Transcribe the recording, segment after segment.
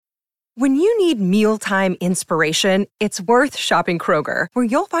When you need mealtime inspiration, it's worth shopping Kroger, where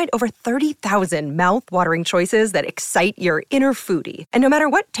you'll find over 30,000 mouth-watering choices that excite your inner foodie. And no matter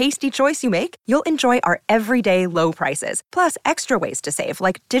what tasty choice you make, you'll enjoy our everyday low prices, plus extra ways to save,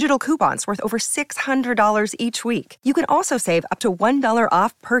 like digital coupons worth over $600 each week. You can also save up to $1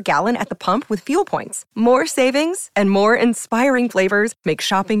 off per gallon at the pump with fuel points. More savings and more inspiring flavors make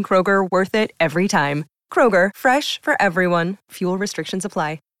shopping Kroger worth it every time. Kroger, fresh for everyone. Fuel restrictions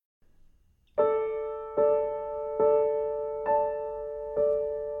apply.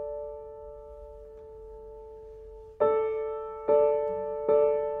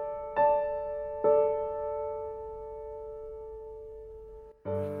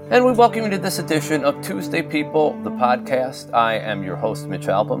 And we welcome you to this edition of Tuesday People, the podcast. I am your host, Mitch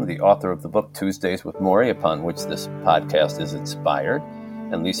Albom, the author of the book Tuesdays with Morrie, upon which this podcast is inspired.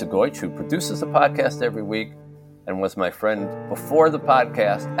 And Lisa Goich, who produces the podcast every week and was my friend before the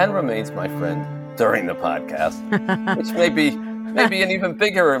podcast and remains my friend during the podcast, which may be an even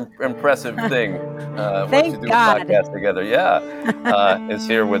bigger impressive thing once you do God. a podcast together. Is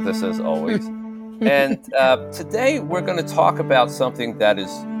here with us as always. And today we're going to talk about something that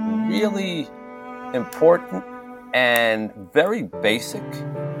is really important and very basic,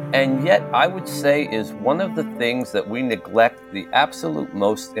 and yet I would say is one of the things that we neglect the absolute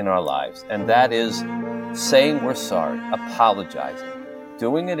most in our lives, and that is saying we're sorry, apologizing,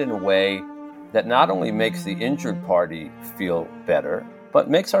 doing it in a way that not only makes the injured party feel better, but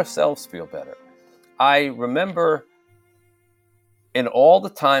makes ourselves feel better. I remember in all the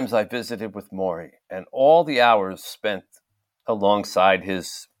times I visited with Morrie and all the hours spent alongside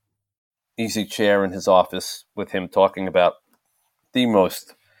his easy chair in his office with him talking about the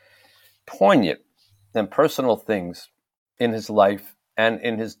most poignant and personal things in his life and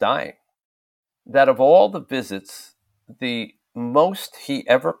in his dying, that of all the visits, the most he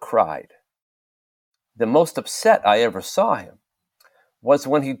ever cried, the most upset I ever saw him, was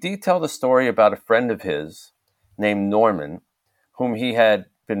when he detailed a story about a friend of his named Norman, whom he had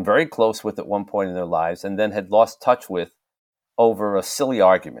been very close with at one point in their lives and then had lost touch with over a silly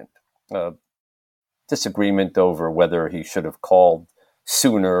argument, a disagreement over whether he should have called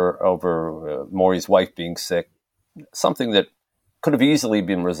sooner over Morrie's wife being sick, something that could have easily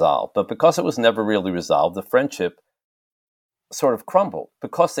been resolved. But because it was never really resolved, the friendship sort of crumbled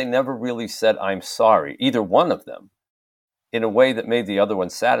because they never really said, "I'm sorry," either one of them, in a way that made the other one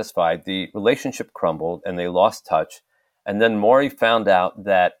satisfied. The relationship crumbled and they lost touch. And then Morrie found out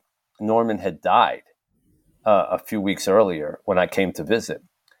that Norman had died a few weeks earlier when I came to visit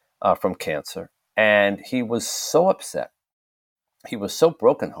from cancer. And he was so upset. He was so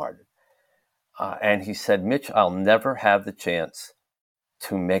brokenhearted. And he said, "Mitch, I'll never have the chance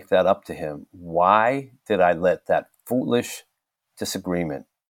to make that up to him. Why did I let that foolish disagreement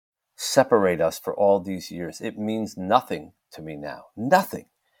separate us for all these years? It means nothing to me now. Nothing."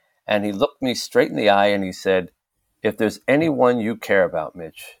 And he looked me straight in the eye and he said, "If there's anyone you care about,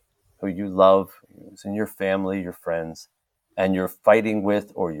 Mitch, who you love, who's in your family, your friends, and you're fighting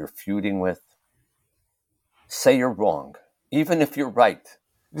with or you're feuding with, say you're wrong. Even if you're right,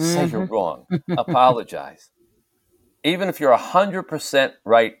 say you're wrong. Apologize. Even if you're 100%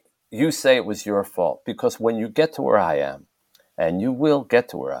 right, you say it was your fault. Because when you get to where I am, and you will get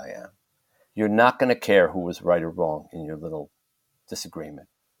to where I am, you're not going to care who was right or wrong in your little disagreement.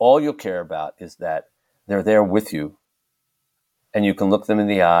 All you'll care about is that they're there with you, and you can look them in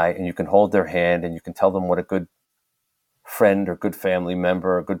the eye, and you can hold their hand, and you can tell them what a good friend or good family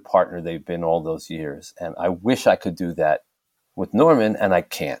member or good partner they've been all those years." And I wish I could do that with Norman, and I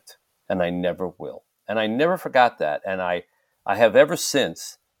can't, and I never will. And I never forgot that, and I have ever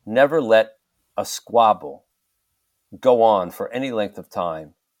since never let a squabble go on for any length of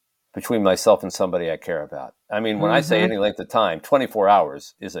time between myself and somebody I care about. I mean, when I say any length of time, 24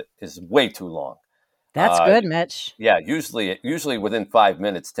 hours is way too long. That's good, Mitch. Yeah, usually within 5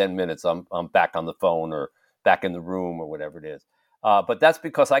 minutes, 10 minutes, I'm back on the phone or back in the room or whatever it is. But that's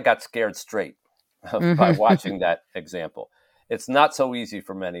because I got scared straight by watching that example. It's not so easy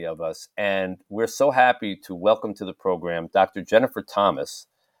for many of us, and we're so happy to welcome to the program Dr. Jennifer Thomas,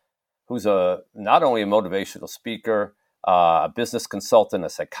 who's not only a motivational speaker, a business consultant, a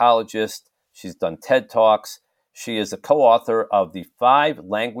psychologist. She's done TED Talks. She is a co-author of The 5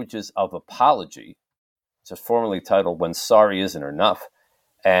 Languages of Apology, which is formerly titled When Sorry Isn't Enough.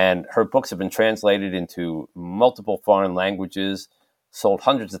 And her books have been translated into multiple foreign languages, sold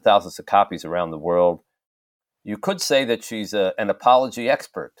hundreds of thousands of copies around the world. You could say that she's an apology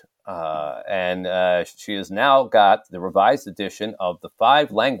expert. And she has now got the revised edition of The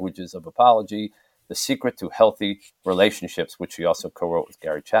 5 Languages of Apology, The Secret to Healthy Relationships, which she also co-wrote with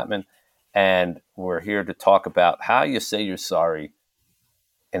Gary Chapman. And we're here to talk about how you say you're sorry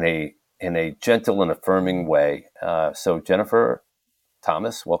in a gentle and affirming way. So Jennifer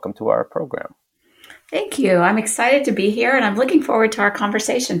Thomas, welcome to our program. Thank you. I'm excited to be here, and I'm looking forward to our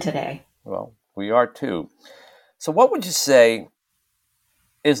conversation today. Well, we are too. So what would you say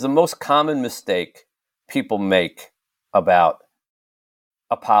is the most common mistake people make about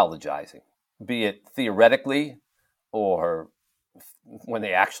apologizing, be it theoretically or when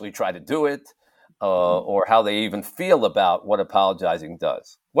they actually try to do it, or how they even feel about what apologizing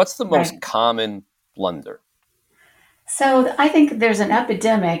does? What's the most common blunder? So I think there's an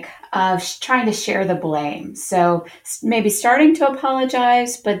epidemic of trying to share the blame. So maybe starting to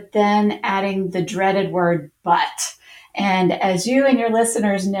apologize, but then adding the dreaded word but. And as you and your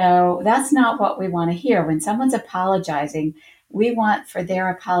listeners know, that's not what we want to hear. When someone's apologizing, we want for their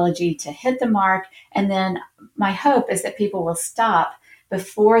apology to hit the mark. And then my hope is that people will stop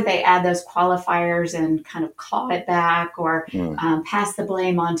before they add those qualifiers and kind of claw it back or pass the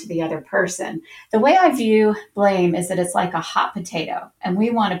blame on to the other person. The way I view blame is that it's like a hot potato and we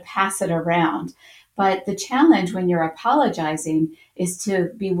want to pass it around. But the challenge when you're apologizing is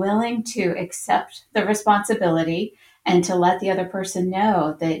to be willing to accept the responsibility and to let the other person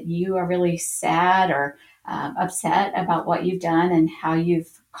know that you are really sad or upset about what you've done and how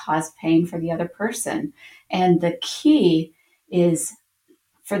you've caused pain for the other person. And the key is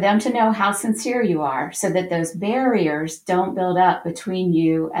for them to know how sincere you are so that those barriers don't build up between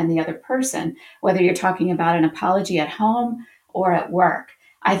you and the other person, whether you're talking about an apology at home or at work.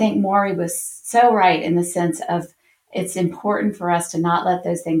 I think Maury was so right in the sense of it's important for us to not let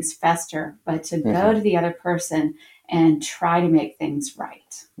those things fester, but to go to the other person and try to make things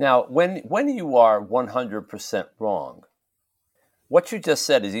right. Now, when you are 100% wrong, what you just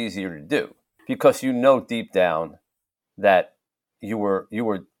said is easier to do because you know deep down that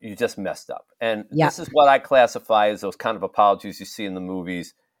you just messed up. And this is what I classify as those kind of apologies you see in the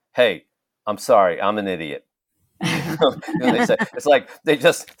movies. Hey, I'm sorry, I'm an idiot. They say, it's like they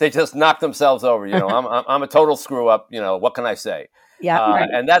just knocked themselves over. I'm a total screw up. What can I say?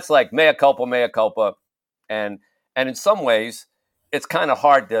 And that's like mea culpa, and in some ways, it's kind of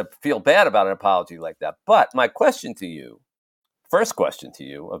hard to feel bad about an apology like that. But my question to you, first question to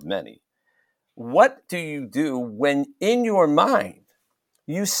you of many, what do you do when in your mind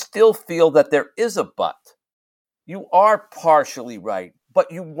you still feel that there is a but? You are partially right, but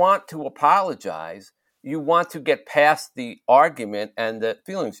you want to apologize. You want to get past the argument and the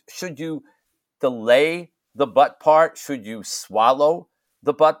feelings. Should you delay the but part? Should you swallow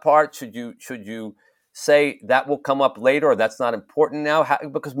the but part? Should you say that will come up later or that's not important now?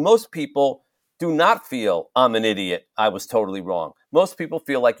 Because most people do not feel I'm an idiot, I was totally wrong. Most people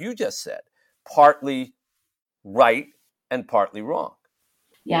feel like you just said, partly right and partly wrong.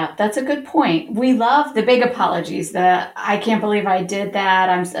 Yeah, that's a good point. We love the big apologies, I can't believe I did that,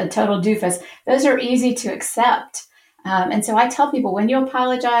 I'm a total doofus. Those are easy to accept. And so I tell people when you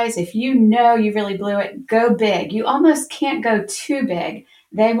apologize, if you know you really blew it, go big. You almost can't go too big.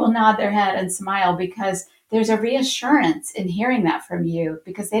 They will nod their head and smile because there's a reassurance in hearing that from you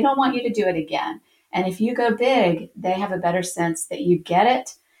because they don't want you to do it again. And if you go big, they have a better sense that you get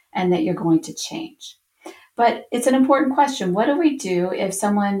it and that you're going to change. But it's an important question. What do we do if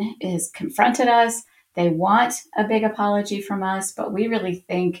someone has confronted us? They want a big apology from us, but we really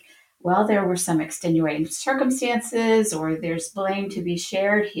think, well, there were some extenuating circumstances or there's blame to be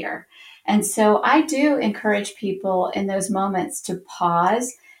shared here. And so I do encourage people in those moments to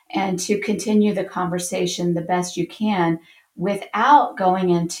pause and to continue the conversation the best you can without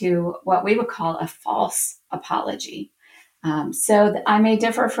going into what we would call a false apology. So I may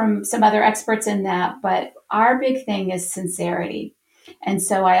differ from some other experts in that, but our big thing is sincerity. And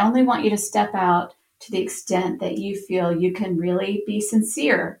so I only want you to step out to the extent that you feel you can really be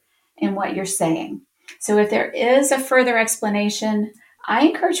sincere in what you're saying. So if there is a further explanation, I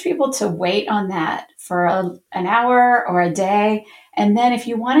encourage people to wait on that for an hour or a day. And then if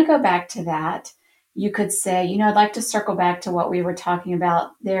you want to go back to that, you could say, I'd like to circle back to what we were talking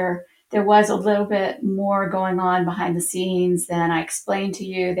about there. There was a little bit more going on behind the scenes than I explained to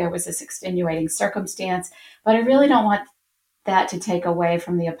you. There was this extenuating circumstance, but I really don't want that to take away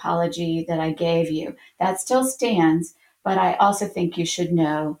from the apology that I gave you. That still stands, but I also think you should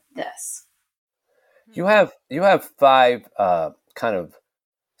know this. You have 5 kind of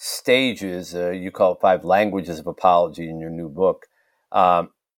stages. You call it 5 languages of apology in your new book. Let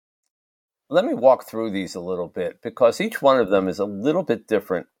me walk through these a little bit because each one of them is a little bit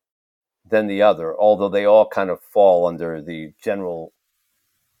different than the other, although they all kind of fall under the general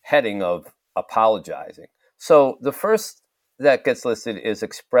heading of apologizing. So the first that gets listed is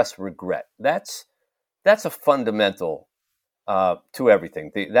express regret. That's a fundamental to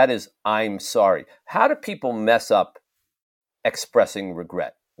everything. That is, I'm sorry. How do people mess up expressing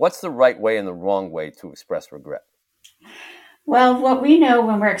regret? What's the right way and the wrong way to express regret? Well, what we know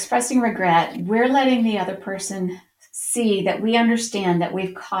when we're expressing regret, we're letting the other person see that we understand that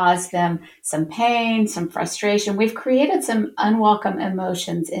we've caused them some pain, some frustration. We've created some unwelcome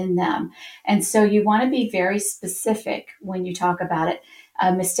emotions in them. And so you want to be very specific when you talk about it.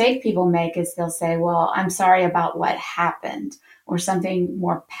 A mistake people make is they'll say, well, I'm sorry about what happened, or something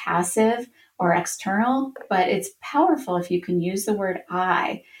more passive or external. But it's powerful if you can use the word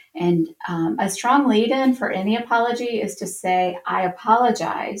I. And a strong lead-in for any apology is to say, I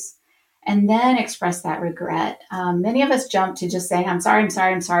apologize, and then express that regret. Many of us jump to just saying, I'm sorry, I'm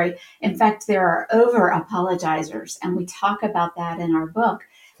sorry, I'm sorry. In fact, there are over-apologizers, and we talk about that in our book.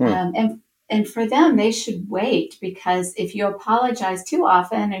 And for them, they should wait, because if you apologize too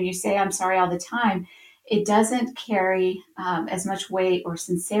often and you say, I'm sorry all the time, it doesn't carry as much weight or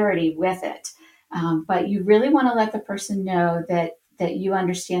sincerity with it. But you really want to let the person know that you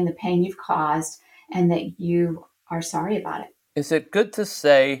understand the pain you've caused and that you are sorry about it. Is it good to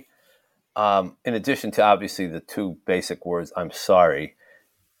say, in addition to obviously the two basic words, I'm sorry,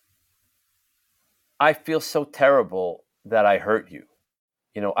 I feel so terrible that I hurt you.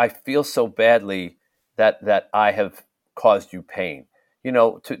 I feel so badly that I have caused you pain.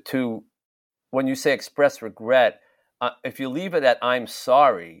 To when you say express regret, if you leave it at I'm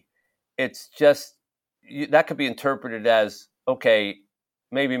sorry, it's just, that could be interpreted as, okay,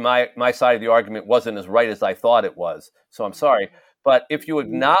 maybe my side of the argument wasn't as right as I thought it was, so I'm sorry. But if you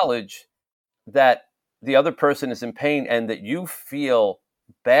acknowledge that the other person is in pain and that you feel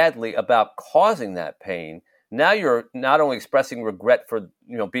badly about causing that pain, now you're not only expressing regret for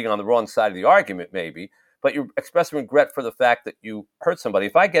being on the wrong side of the argument, maybe, but you're expressing regret for the fact that you hurt somebody.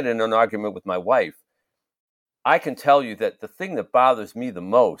 If I get in an argument with my wife, I can tell you that the thing that bothers me the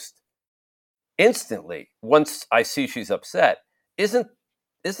most, instantly, once I see she's upset, isn't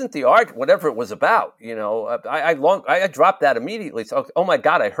the argument, whatever it was about. I dropped that immediately. So, oh my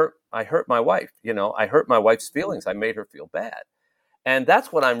God, I hurt my wife. I hurt my wife's feelings. I made her feel bad, and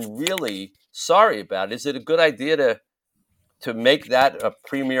that's what I'm really sorry about. Is it a good idea to make that a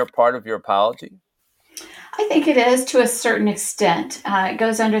premier part of your apology? I think it is, to a certain extent. It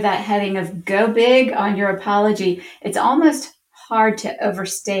goes under that heading of go big on your apology. It's almost hard to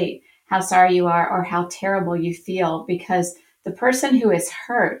overstate how sorry you are or how terrible you feel, because the person who is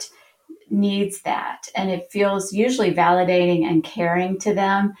hurt needs that, and it feels usually validating and caring to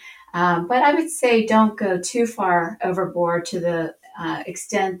them. But I would say don't go too far overboard to the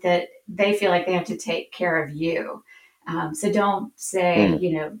extent that they feel like they have to take care of you. So don't say,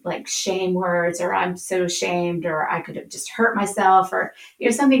 like shame words, or I'm so ashamed, or I could have just hurt myself, or,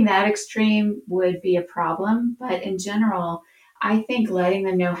 something that extreme would be a problem. But in general, I think letting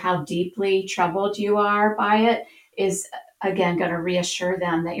them know how deeply troubled you are by it is, again, going to reassure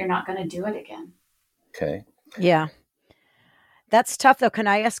them that you're not going to do it again. Okay. Yeah. That's tough, though. Can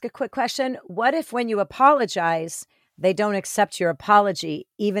I ask a quick question? What if when you apologize, they don't accept your apology,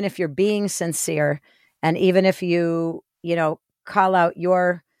 even if you're being sincere, and even if you call out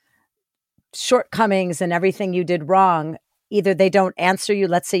your shortcomings and everything you did wrong? Either they don't answer you,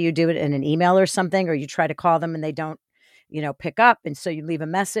 let's say you do it in an email or something, or you try to call them and they don't, pick up, and so you leave a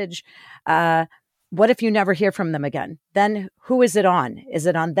message. What if you never hear from them again? Then who is it on? Is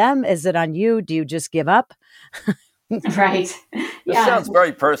it on them? Is it on you? Do you just give up? Right. This sounds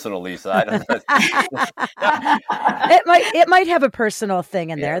very personal, Lisa. I don't know. It might have a personal thing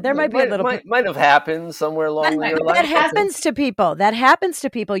in there. There might be a little bit. Might have happened somewhere along your life. That happens to people. That happens to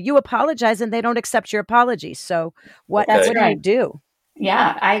people. You apologize and they don't accept your apology. So what do you do?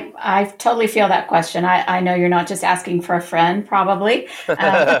 Yeah, I totally feel that question. I know you're not just asking for a friend, probably.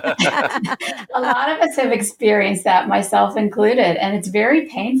 A lot of us have experienced that, myself included, and it's very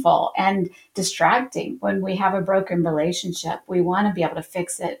painful and distracting when we have a broken relationship. We want to be able to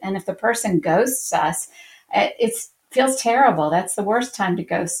fix it. And if the person ghosts us, it feels terrible. That's the worst time to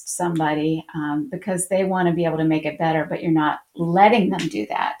ghost somebody, because they want to be able to make it better, but you're not letting them do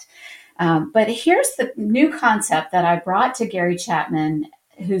that. But here's the new concept that I brought to Gary Chapman,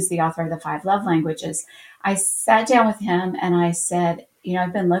 who's the author of The 5 Love Languages. I sat down with him and I said,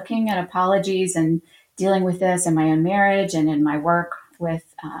 I've been looking at apologies and dealing with this in my own marriage and in my work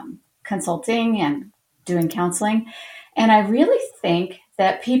with consulting and doing counseling. And I really think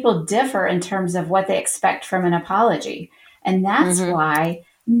that people differ in terms of what they expect from an apology. And that's why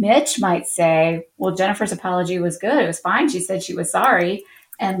Mitch might say, well, Jennifer's apology was good. It was fine. She said she was sorry.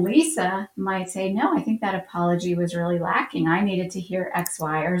 And Lisa might say, no, I think that apology was really lacking. I needed to hear X,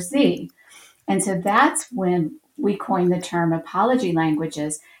 Y, or Z. And so that's when we coined the term apology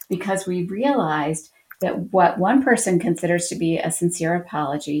languages, because we realized that what one person considers to be a sincere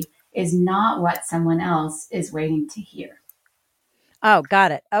apology is not what someone else is waiting to hear. Oh,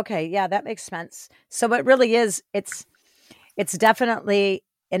 got it. Okay. Yeah, that makes sense. So it really is, it's definitely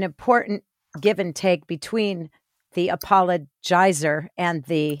an important give and take between the apologizer and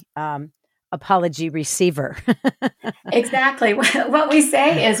the apology receiver. Exactly. What we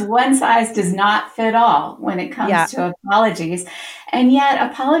say is one size does not fit all when it comes to apologies. And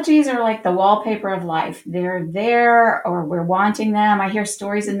yet apologies are like the wallpaper of life. They're there, or we're wanting them. I hear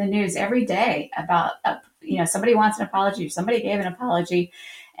stories in the news every day about, somebody wants an apology, or somebody gave an apology.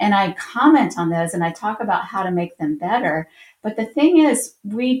 And I comment on those and I talk about how to make them better. But the thing is,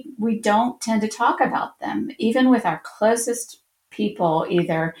 we don't tend to talk about them, even with our closest people,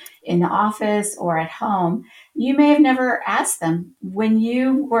 either in the office or at home. You may have never asked them, when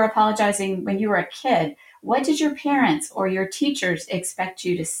you were apologizing when you were a kid, what did your parents or your teachers expect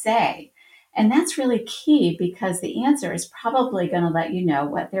you to say? And that's really key, because the answer is probably going to let you know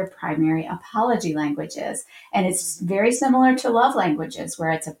what their primary apology language is. And it's very similar to love languages,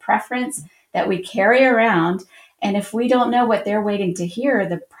 where it's a preference that we carry around. And if we don't know what they're waiting to hear,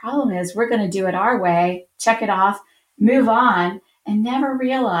 the problem is we're going to do it our way, check it off, move on, and never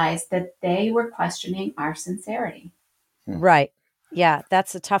realize that they were questioning our sincerity. Right. Yeah,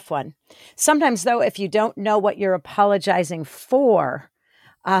 that's a tough one. Sometimes, though, if you don't know what you're apologizing for,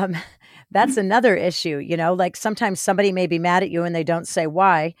 that's another issue. Like sometimes somebody may be mad at you and they don't say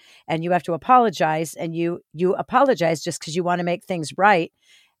why, and you have to apologize, and you apologize just because you want to make things right,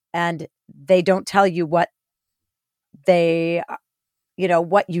 and they don't tell you what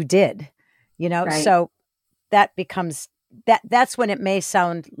what you did, Right. So that becomes that's when it may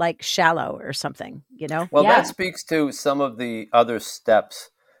sound like shallow or something, Well, Yeah. that speaks to some of the other steps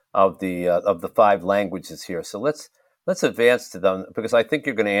of the 5 languages here. So let's advance to them, because I think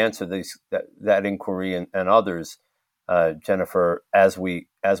you're going to answer that inquiry and others, Jennifer, as we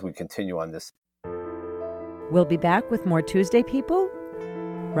continue on this. We'll be back with more Tuesday People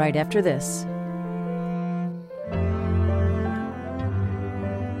right after this.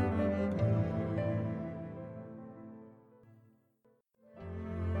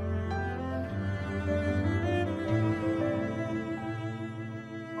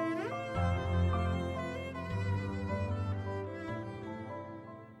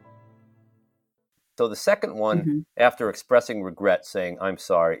 So the second one, Mm-hmm. after expressing regret, saying I'm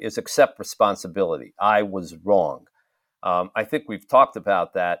sorry, is accept responsibility. I was wrong. I think we've talked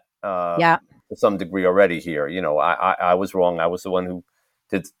about that to some degree already here. I was wrong. I was the one who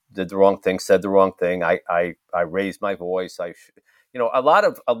did the wrong thing, said the wrong thing. I raised my voice. A lot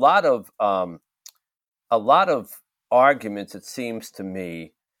of arguments, it seems to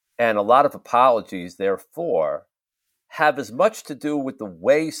me, and a lot of apologies, therefore, have as much to do with the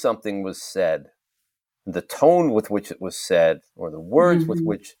way something was said, the tone with which it was said, or the words with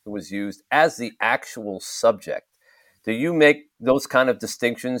which it was used, as the actual subject. Do you make those kind of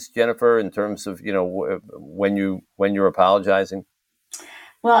distinctions, Jennifer, in terms of when you're apologizing?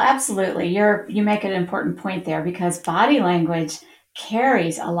 Well, absolutely. You make an important point there, because body language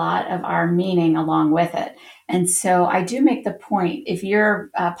carries a lot of our meaning along with it. And so I do make the point, if you're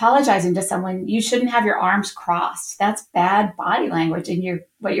apologizing to someone, you shouldn't have your arms crossed. That's bad body language. And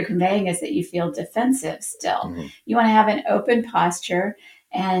what you're conveying is that you feel defensive still. Mm-hmm. You want to have an open posture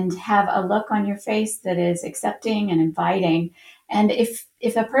and have a look on your face that is accepting and inviting. And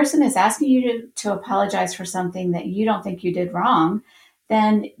if a person is asking you to apologize for something that you don't think you did wrong,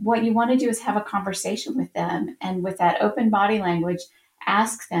 then what you want to do is have a conversation with them. And with that open body language,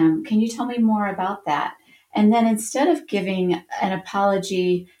 ask them, can you tell me more about that? And then instead of giving an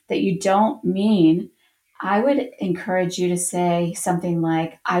apology that you don't mean, I would encourage you to say something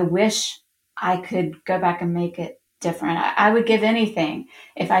like, I wish I could go back and make it different. I would give anything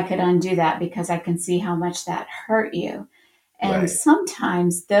if I could undo that, because I can see how much that hurt you. And Right.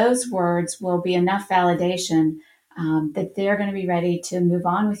 Sometimes those words will be enough validation that they're going to be ready to move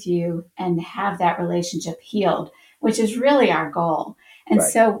on with you and have that relationship healed, which is really our goal. And Right.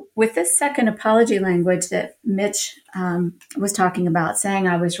 so with this second apology language that Mitch was talking about, saying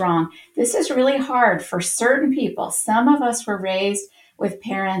I was wrong, this is really hard for certain people. Some of us were raised with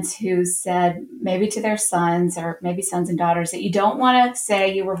parents who said, maybe to their sons, or maybe sons and daughters, that you don't want to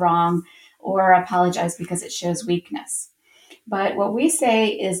say you were wrong or apologize because it shows weakness. But what we say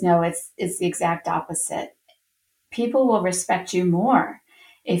is, no, it's the exact opposite. People will respect you more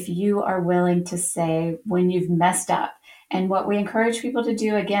if you are willing to say when you've messed up. And what we encourage people to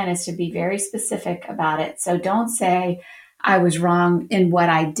do, again, is to be very specific about it. So don't say, I was wrong in what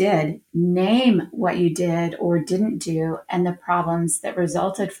I did. Name what you did or didn't do and the problems that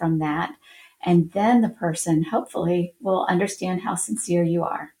resulted from that. And then the person hopefully will understand how sincere you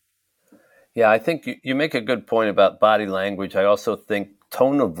are. Yeah, I think you make a good point about body language. I also think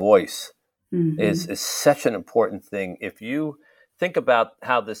tone of voice is such an important thing. If you think about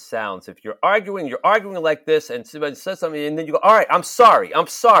how this sounds, if you're arguing like this, and somebody says something, and then you go, all right, I'm sorry,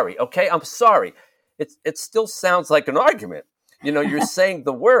 okay, I'm sorry. It still sounds like an argument. You're saying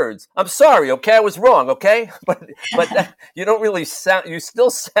the words, I'm sorry, okay, I was wrong, okay? But you don't really sound, you still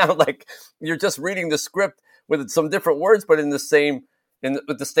sound like you're just reading the script with some different words, but with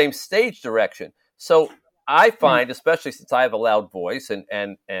the same stage direction. So I find, especially since I have a loud voice and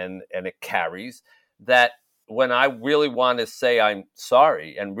it carries, that when I really want to say I'm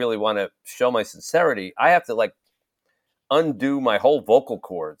sorry and really want to show my sincerity, I have to undo my whole vocal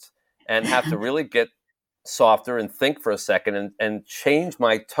cords and have to really get softer and think for a second and change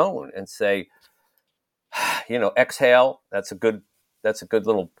my tone and say, exhale. That's a good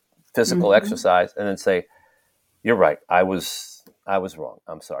little physical exercise. And then say, you're right. I was wrong.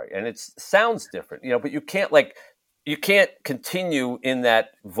 I'm sorry. And it sounds different, but you can't continue in that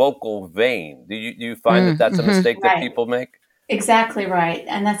vocal vein. Do you find that that's a mistake that people make? Exactly right.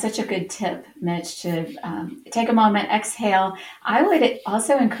 And that's such a good tip, Mitch, to take a moment, exhale. I would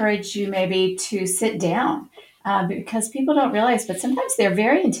also encourage you maybe to sit down because people don't realize, but sometimes they're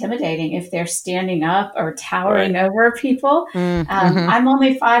very intimidating if they're standing up or towering over people. I'm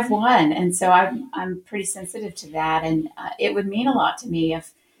only 5'1", and so I'm pretty sensitive to that. And it would mean a lot to me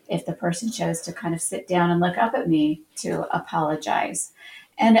if the person chose to kind of sit down and look up at me to apologize.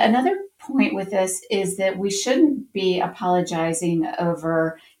 And another point with this is that we shouldn't be apologizing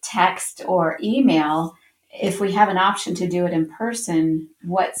over text or email. If we have an option to do it in person,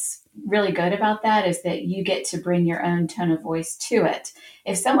 what's really good about that is that you get to bring your own tone of voice to it.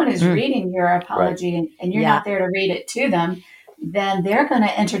 If someone is reading your apology and you're not there to read it to them, then they're going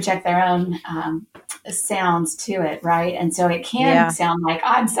to interject their own sounds to it, right? And so it can sound like,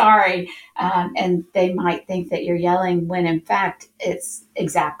 I'm sorry, and they might think that you're yelling when in fact it's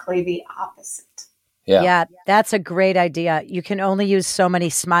exactly the opposite. Yeah, that's a great idea. You can only use so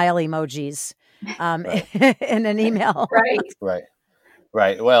many smile emojis in an email.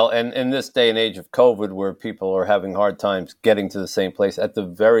 Right. Well, and in this day and age of COVID where people are having hard times getting to the same place, at the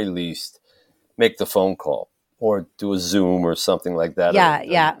very least, make the phone call. Or do a Zoom or something like that. Or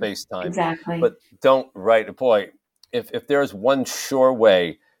FaceTime. Exactly. But don't write. Boy, if there's one sure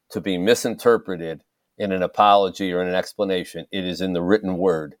way to be misinterpreted in an apology or in an explanation, it is in the written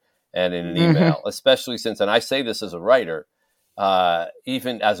word and in an email. Especially since, and I say this as a writer,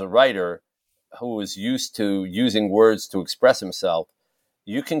 even as a writer who is used to using words to express himself,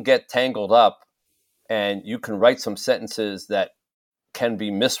 you can get tangled up and you can write some sentences that can be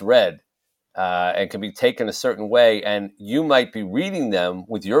misread. And can be taken a certain way, and you might be reading them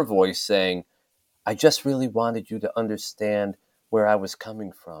with your voice saying, I just really wanted you to understand where I was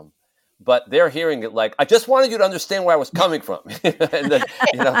coming from. But they're hearing it like, I just wanted you to understand where I was coming from. And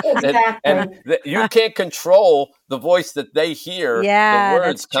then, you can't control the voice that they hear the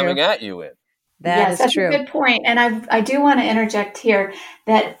words coming at you in. That's true. A good point. And I do want to interject here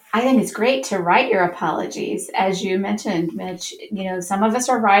that I think it's great to write your apologies. As you mentioned, Mitch, some of us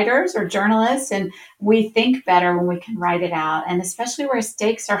are writers or journalists, and we think better when we can write it out. And especially where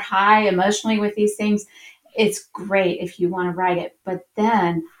stakes are high emotionally with these things, it's great if you want to write it. But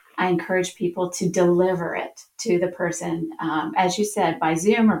then I encourage people to deliver it to the person. As you said, by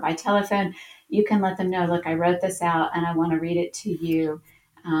Zoom or by telephone, you can let them know, look, I wrote this out and I want to read it to you.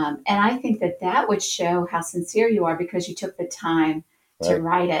 And I think that would show how sincere you are because you took the time to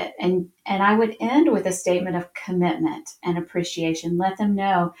write it. And I would end with a statement of commitment and appreciation. Let them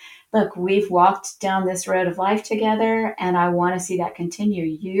know, look, we've walked down this road of life together and I want to see that continue.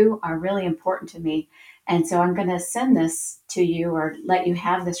 You are really important to me. And so I'm going to send this to you or let you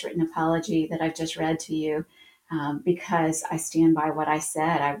have this written apology that I've just read to you because I stand by what I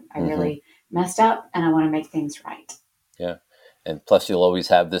said. I really messed up and I want to make things right. Yeah. And plus, you'll always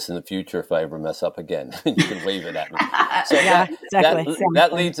have this in the future if I ever mess up again. You can wave it at me. So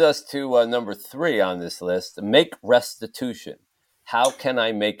that leads us to number 3 on this list, make restitution. How can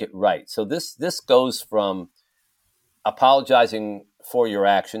I make it right? So this goes from apologizing for your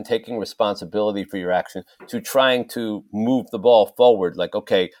action, taking responsibility for your action, to trying to move the ball forward. Like,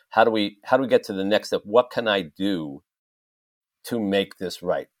 okay, how do we get to the next step? What can I do to make this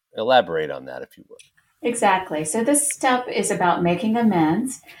right? Elaborate on that, if you would. Exactly. So this step is about making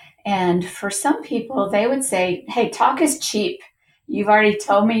amends. And for some people, they would say, hey, talk is cheap. You've already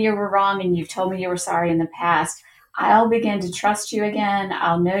told me you were wrong and you've told me you were sorry in the past. I'll begin to trust you again.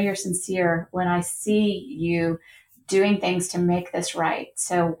 I'll know you're sincere when I see you doing things to make this right.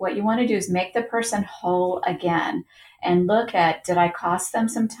 So what you want to do is make the person whole again and look at, did I cost them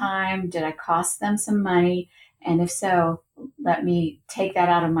some time? Did I cost them some money? And if so, let me take that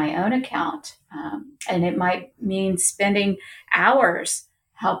out of my own account. And it might mean spending hours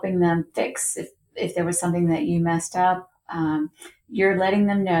helping them fix if there was something that you messed up. You're letting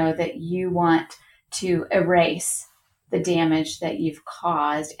them know that you want to erase the damage that you've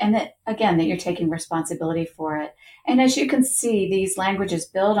caused, and that, again, that you're taking responsibility for it. And as you can see, these languages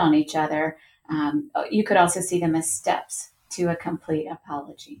build on each other. You could also see them as steps to a complete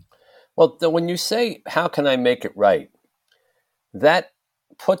apology. Well, when you say, how can I make it right? That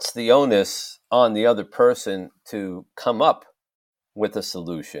puts the onus on the other person to come up with a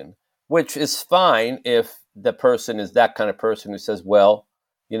solution, which is fine if the person is that kind of person who says, well,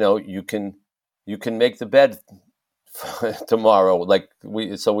 you can make the bed tomorrow,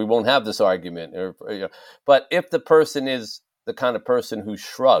 so we won't have this argument. But if the person is the kind of person who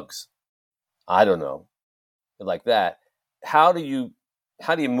shrugs, I don't know, like that, how do you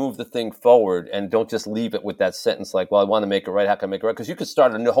move the thing forward and don't just leave it with that sentence like, well, I want to make it right. How can I make it right? Because you could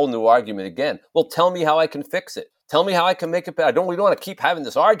start a whole new argument again. Well, tell me how I can fix it. Tell me how I can make it better. We don't want to keep having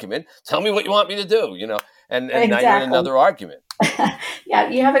this argument. Tell me what you want me to do, and exactly. Now you're in another argument. Yeah,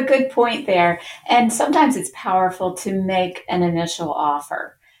 you have a good point there. And sometimes it's powerful to make an initial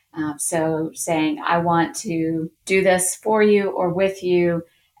offer. So saying, I want to do this for you or with you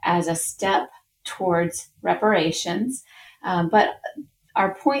as a step towards reparations. But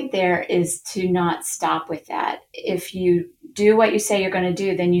our point there is to not stop with that. If you do what you say you're going to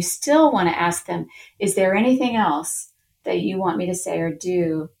do, then you still want to ask them, is there anything else that you want me to say or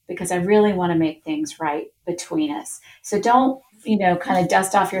do? Because I really want to make things right between us. So don't, kind of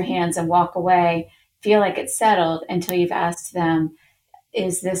dust off your hands and walk away, feel like it's settled until you've asked them,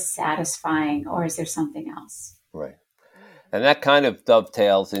 is this satisfying or is there something else? Right. And that kind of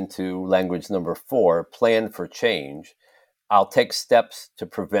dovetails into language number 4, plan for change. I'll take steps to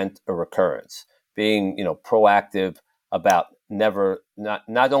prevent a recurrence, being, proactive about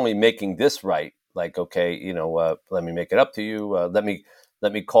not only making this right, like, okay, let me make it up to you. Let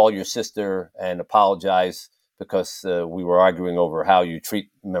me call your sister and apologize because we were arguing over how you treat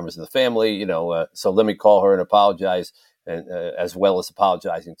members of the family, so let me call her and apologize, and as well as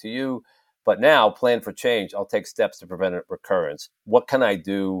apologizing to you. But now, plan for change. I'll take steps to prevent a recurrence. What can I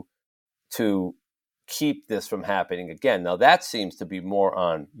do to keep this from happening again? Now, that seems to be more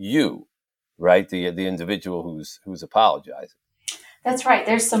on you, right? The individual who's apologizing. That's right.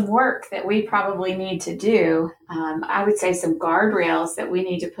 There's some work that we probably need to do. I would say some guardrails that we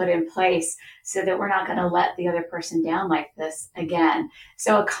need to put in place so that we're not going to let the other person down like this again.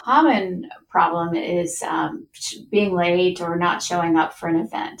 So a common problem is being late or not showing up for an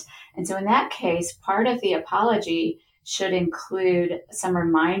event. And so in that case, part of the apology should include some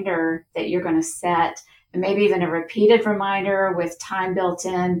reminder that you're going to set, and maybe even a repeated reminder with time built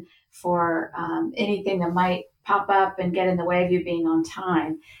in for anything that might pop up and get in the way of you being on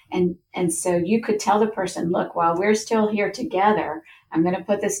time. And so you could tell the person, look, while we're still here together, I'm going to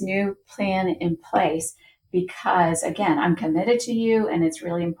put this new plan in place because, again, I'm committed to you and it's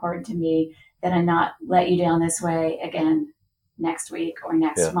really important to me that I not let you down this way again next week or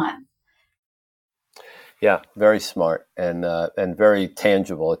next month. Yeah, very smart and very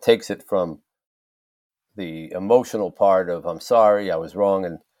tangible. It takes it from the emotional part of I'm sorry, I was wrong,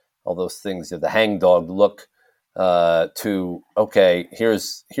 and all those things, the hangdog look, to okay,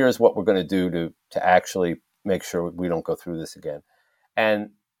 here's what we're going to do to actually make sure we don't go through this again. And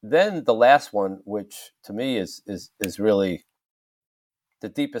then the last one, which to me is really the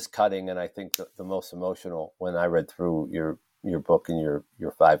deepest cutting, and I think the most emotional when I read through your book and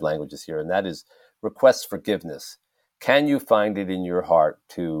your 5 languages here, and that is request forgiveness. Can you find it in your heart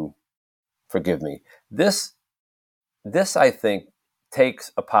to forgive me? This I think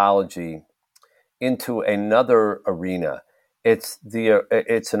takes apology into another arena. It's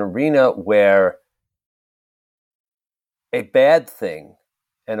an arena where a bad thing,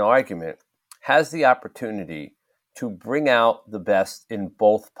 an argument, has the opportunity to bring out the best in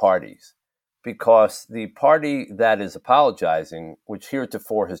both parties. Because the party that is apologizing, which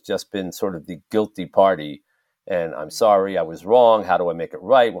heretofore has just been sort of the guilty party, and I'm sorry, I was wrong, how do I make it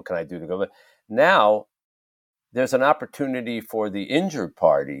right, what can I do to go? Now, there's an opportunity for the injured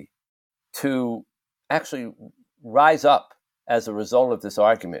party to actually rise up as a result of this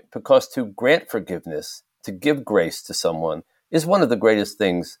argument, because to grant forgiveness, to give grace to someone, is one of the greatest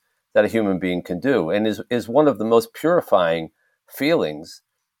things that a human being can do, and is one of the most purifying feelings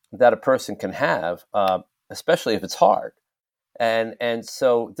that a person can have, especially if it's hard. And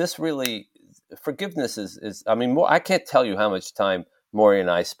so this really, forgiveness is I mean, I can't tell you how much time Maury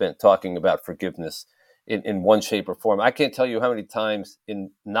and I spent talking about forgiveness in one shape or form. I can't tell you how many times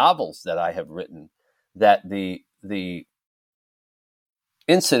in novels that I have written that the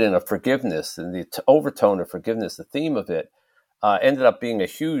incident of forgiveness and the overtone of forgiveness, the theme of it, ended up being a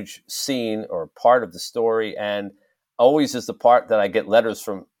huge scene or part of the story, and always is the part that I get letters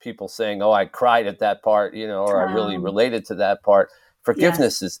from people saying, "Oh, I cried at that part," or "I really related to that part."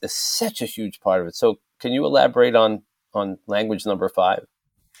 Forgiveness is such a huge part of it. So, can you elaborate on language number 5?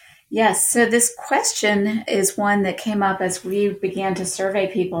 Yes. So this question is one that came up as we began to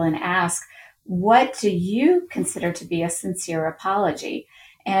survey people and ask, what do you consider to be a sincere apology?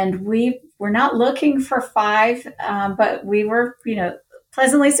 And we were not looking for 5, but we were,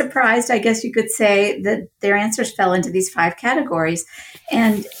 pleasantly surprised, I guess you could say, that their answers fell into these 5 categories.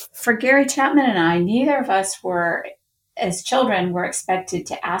 And for Gary Chapman and I, neither of us were, as children, were expected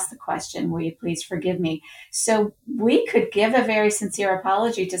to ask the question, will you please forgive me? So we could give a very sincere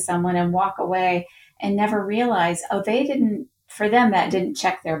apology to someone and walk away and never realize, for them, that didn't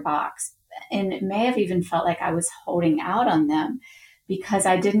check their box. And it may have even felt like I was holding out on them because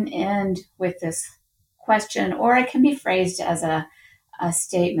I didn't end with this question, or it can be phrased as a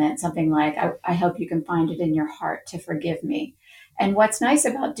statement, something like, I hope you can find it in your heart to forgive me. And what's nice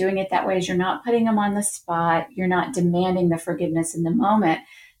about doing it that way is you're not putting them on the spot. You're not demanding the forgiveness in the moment,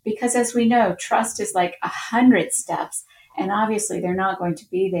 because as we know, trust is like 100 steps. And obviously they're not going to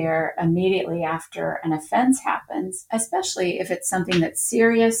be there immediately after an offense happens, especially if it's something that's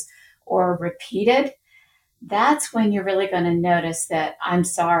serious or repeated. That's when you're really going to notice that "I'm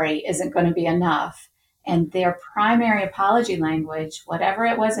sorry" isn't going to be enough. And their primary apology language, whatever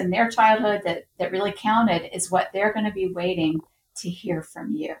it was in their childhood that really counted, is what they're going to be waiting to hear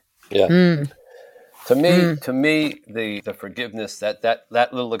from you. Yeah. To me, the forgiveness, that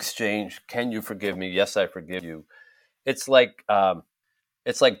little exchange, "Can you forgive me? Yes, I forgive you." It's like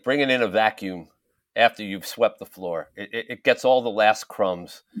bringing in a vacuum after you've swept the floor. It gets all the last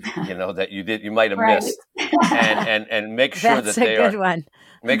crumbs, that you might have missed, and make sure That's that a good one.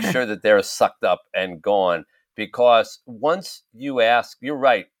 make sure that they're sucked up and gone. Because once you ask, you're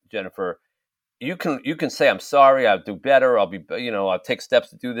right, Jennifer. You can say, "I'm sorry, I'll do better. I'll take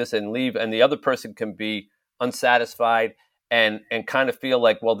steps to do this," and leave, and the other person can be unsatisfied and kind of feel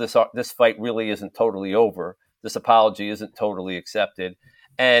like, well, this fight really isn't totally over. This apology isn't totally accepted.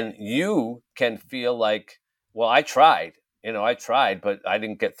 And you can feel like, well, I tried, but I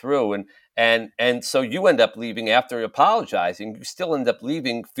didn't get through. And so you end up leaving after apologizing. You still end up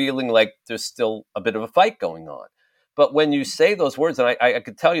leaving feeling like there's still a bit of a fight going on. But when you say those words, and I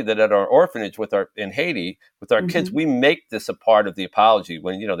could tell you that at our orphanage in Haiti, with our kids, we make this a part of the apology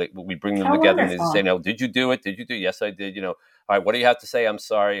when, we bring them together and they say, "No, did you do it? Did you do it? Yes, I did. All right, what do you have to say? I'm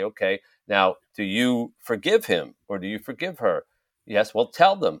sorry. Okay. Now, do you forgive him or do you forgive her? Yes. Well,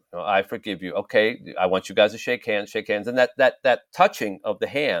 tell them, I forgive you. Okay. I want you guys to shake hands. And that touching of the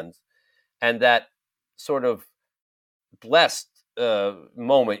hands and that sort of blessed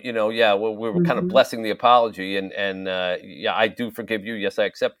moment, we were kind of blessing the apology and I do forgive you. Yes, I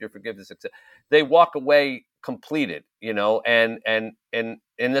accept your forgiveness. They walk away completed, and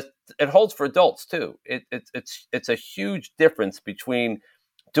it holds for adults too. It's a huge difference between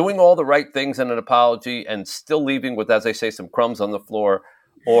doing all the right things in an apology and still leaving with, as I say, some crumbs on the floor,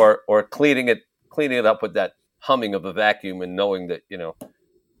 or cleaning it up with that humming of a vacuum and knowing that,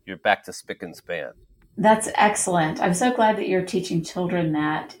 you're back to spick and span. That's excellent. I'm so glad that you're teaching children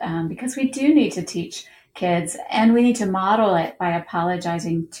that, because we do need to teach kids, and we need to model it by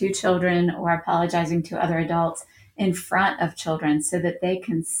apologizing to children or apologizing to other adults in front of children so that they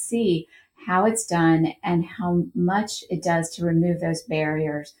can see how it's done and how much it does to remove those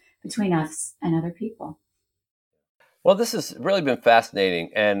barriers between us and other people. Well, this has really been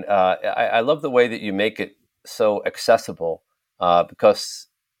fascinating, and I love the way that you make it so accessible, because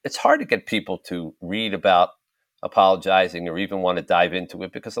it's hard to get people to read about apologizing or even want to dive into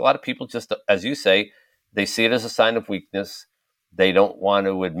it, because a lot of people just, as you say, they see it as a sign of weakness. They don't want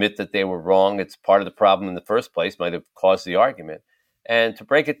to admit that they were wrong. It's part of the problem in the first place, might have caused the argument. And to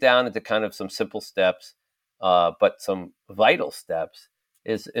break it down into kind of some simple steps, but some vital steps,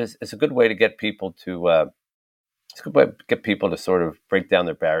 is a good way to get people to sort of break down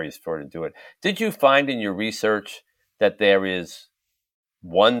their barriers to do it. Did you find in your research that there is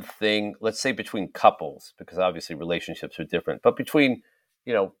one thing, let's say between couples, because obviously relationships are different, but between,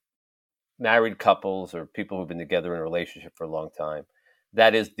 married couples or people who've been together in a relationship for a long time,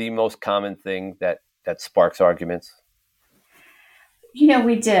 that is the most common thing that sparks arguments?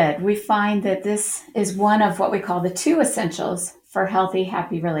 We did. We find that this is one of what we call the 2 essentials for healthy,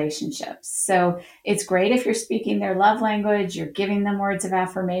 happy relationships. So it's great if you're speaking their love language, you're giving them words of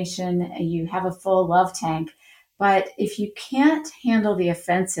affirmation, you have a full love tank. But if you can't handle the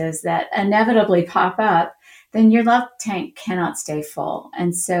offenses that inevitably pop up, then your love tank cannot stay full.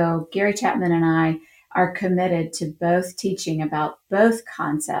 And so Gary Chapman and I are committed to both teaching about both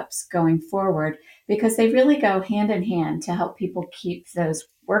concepts going forward, because they really go hand in hand to help people keep those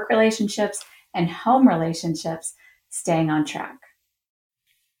work relationships and home relationships staying on track.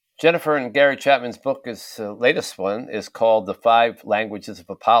 Jennifer and Gary Chapman's book, is latest one, is called The 5 Languages of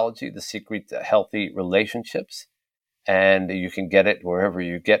Apology, The Secret to Healthy Relationships. And you can get it wherever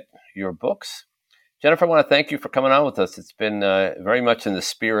you get your books. Jennifer, I want to thank you for coming on with us. It's been very much in the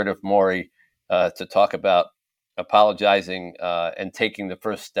spirit of Morrie to talk about apologizing and taking the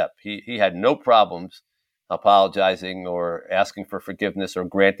first step. He had no problems apologizing or asking for forgiveness or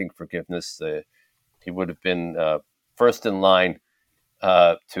granting forgiveness. He would have been first in line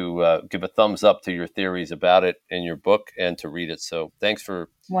to give a thumbs up to your theories about it in your book and to read it. So thanks for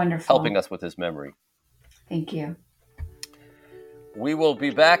helping us with his memory. Thank you. We will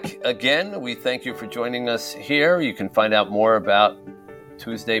be back again. We thank you for joining us here. You can find out more about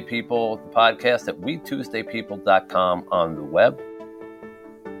Tuesday People, the podcast, at WeTuesdayPeople.com on the web.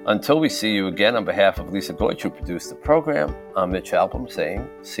 Until we see you again, on behalf of Lisa Deutsch, who produced the program, I'm Mitch Albom saying,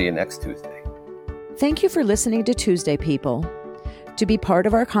 see you next Tuesday. Thank you for listening to Tuesday People. To be part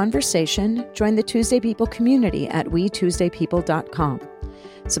of our conversation, join the Tuesday People community at WeTuesdayPeople.com.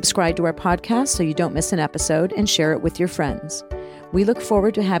 Subscribe to our podcast so you don't miss an episode, and share it with your friends. We look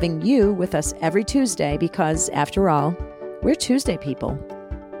forward to having you with us every Tuesday because, after all, we're Tuesday People.